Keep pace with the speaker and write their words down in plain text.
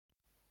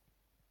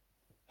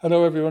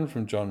Hello everyone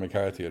from John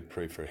McCarthy at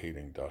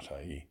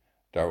prayforhealing.ie.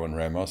 Darwin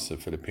Ramos, a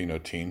Filipino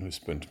teen who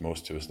spent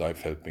most of his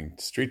life helping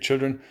street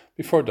children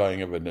before dying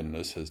of an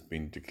illness, has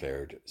been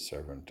declared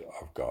servant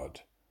of God.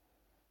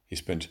 He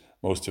spent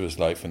most of his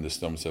life in the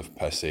slums of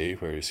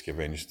Pasay, where he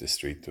scavenged the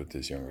street with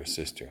his younger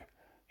sister.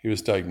 He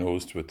was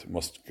diagnosed with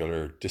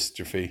muscular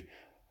dystrophy,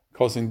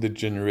 causing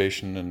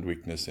degeneration and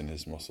weakness in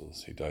his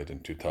muscles. He died in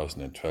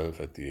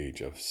 2012 at the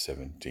age of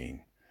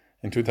 17.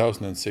 In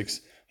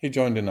 2006, he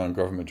joined a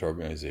non-government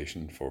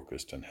organisation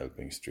focused on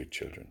helping street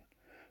children.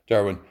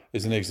 Darwin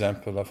is an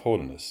example of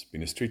holiness.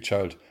 Being a street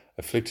child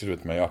afflicted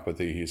with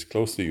myopathy, he is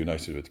closely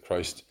united with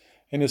Christ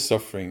in his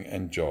suffering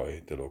and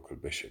joy, the local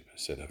bishop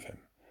said of him.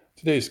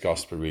 Today's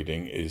Gospel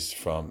reading is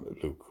from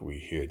Luke. We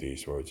hear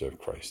these words of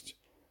Christ.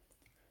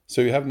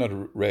 So you have not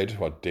read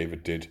what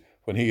David did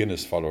when he and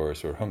his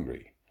followers were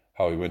hungry,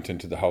 how he went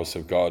into the house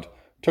of God,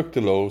 took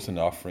the loaves and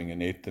offering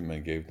and ate them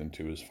and gave them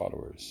to his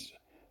followers.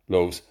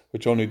 Loaves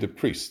which only the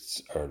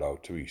priests are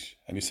allowed to eat.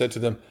 And he said to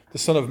them, the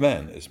Son of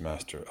Man is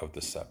master of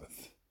the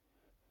Sabbath.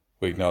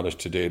 We acknowledge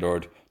today,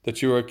 Lord,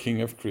 that you are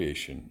King of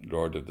creation,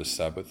 Lord of the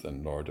Sabbath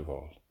and Lord of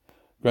all.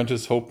 Grant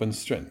us hope and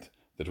strength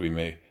that we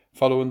may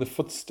follow in the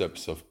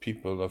footsteps of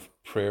people of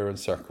prayer and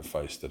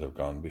sacrifice that have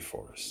gone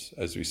before us,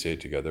 as we say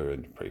together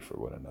and pray for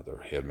one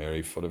another. Hail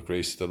Mary, full of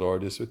grace, the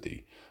Lord is with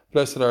thee.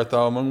 Blessed art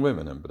thou among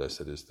women, and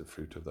blessed is the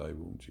fruit of thy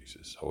womb,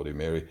 Jesus. Holy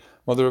Mary,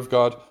 Mother of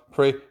God,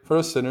 pray for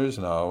us sinners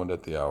now and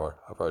at the hour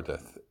of our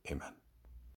death. Amen.